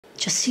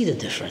Just see the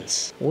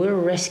difference. We're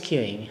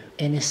rescuing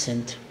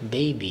innocent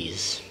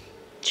babies,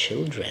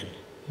 children,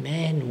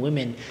 men,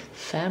 women,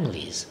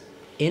 families,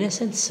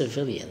 innocent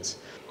civilians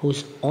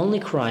whose only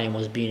crime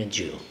was being a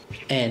Jew.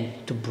 And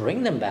to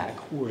bring them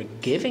back, we're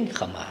giving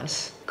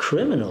Hamas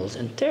criminals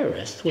and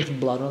terrorists with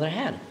blood on their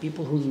hand.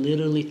 People who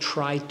literally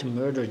tried to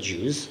murder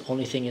Jews.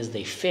 Only thing is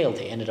they failed.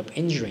 They ended up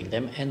injuring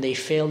them, and they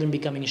failed in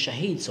becoming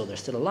shaheed. So they're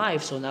still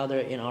alive. So now they're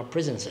in our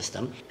prison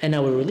system, and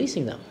now we're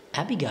releasing them.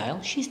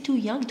 Abigail, she's too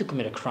young to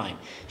commit a crime.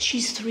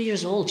 She's 3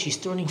 years old. She's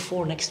turning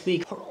 4 next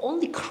week. Her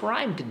only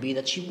crime could be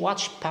that she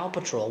watched Paw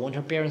Patrol when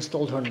her parents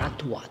told her not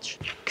to watch.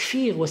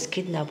 Kfir was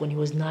kidnapped when he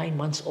was 9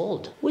 months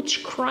old.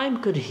 Which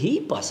crime could he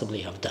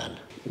possibly have done?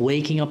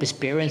 Waking up his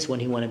parents when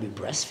he wanted to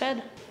be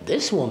breastfed?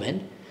 This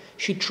woman,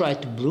 she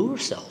tried to blow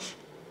herself,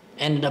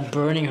 ended up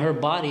burning her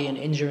body and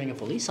injuring a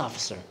police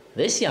officer.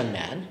 This young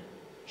man,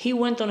 he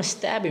went on a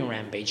stabbing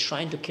rampage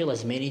trying to kill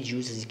as many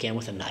Jews as he can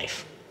with a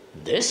knife.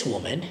 This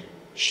woman,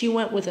 she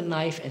went with a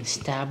knife and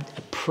stabbed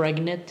a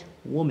pregnant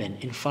woman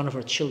in front of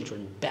her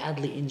children,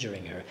 badly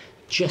injuring her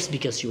just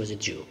because she was a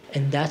Jew.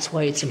 And that's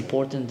why it's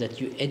important that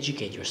you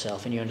educate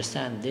yourself and you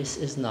understand this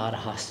is not a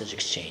hostage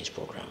exchange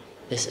program.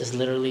 This is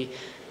literally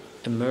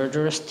a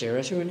murderous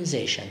terrorist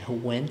organization who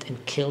went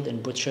and killed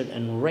and butchered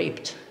and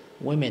raped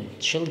women,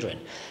 children,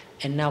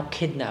 and now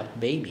kidnapped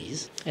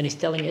babies. And he's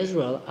telling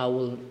Israel, I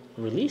will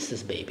release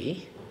this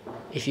baby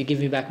if you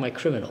give me back my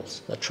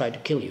criminals that tried to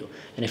kill you.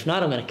 And if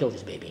not, I'm going to kill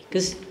this baby.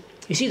 Because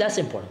you see, that's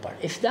the important part.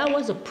 If that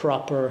was a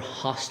proper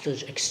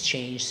hostage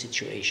exchange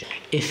situation,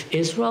 if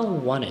Israel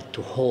wanted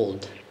to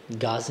hold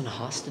Gazan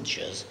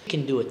hostages, they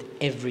can do it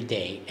every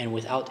day and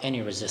without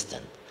any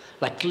resistance.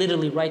 Like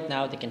literally right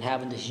now, they can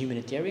have in this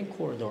humanitarian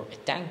corridor a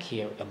tank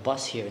here, a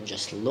bus here, and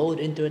just load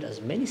into it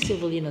as many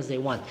civilians as they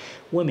want.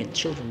 Women,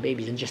 children,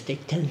 babies, and just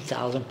take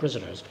 10,000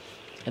 prisoners.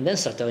 And then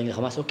start telling the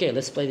Hamas, okay,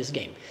 let's play this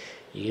game.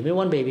 You give me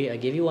one baby, I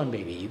give you one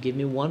baby. You give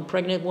me one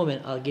pregnant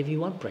woman, I'll give you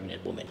one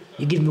pregnant woman.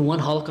 You give me one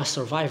Holocaust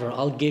survivor,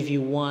 I'll give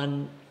you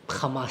one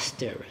Hamas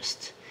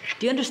terrorist.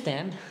 Do you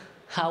understand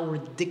how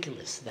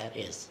ridiculous that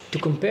is? To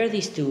compare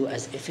these two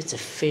as if it's a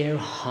fair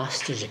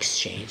hostage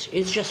exchange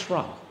is just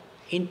wrong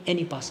in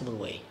any possible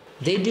way.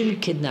 They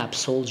didn't kidnap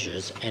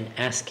soldiers and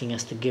asking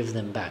us to give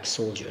them back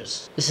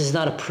soldiers. This is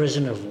not a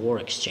prisoner of war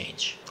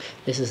exchange.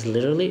 This is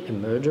literally a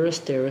murderous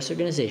terrorist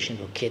organization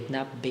who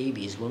kidnapped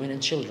babies, women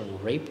and children,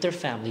 raped their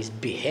families,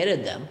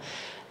 beheaded them,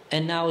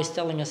 and now is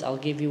telling us, I'll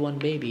give you one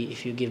baby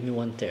if you give me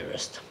one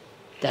terrorist.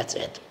 That's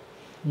it.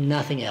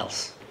 Nothing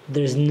else.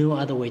 There's no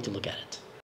other way to look at it.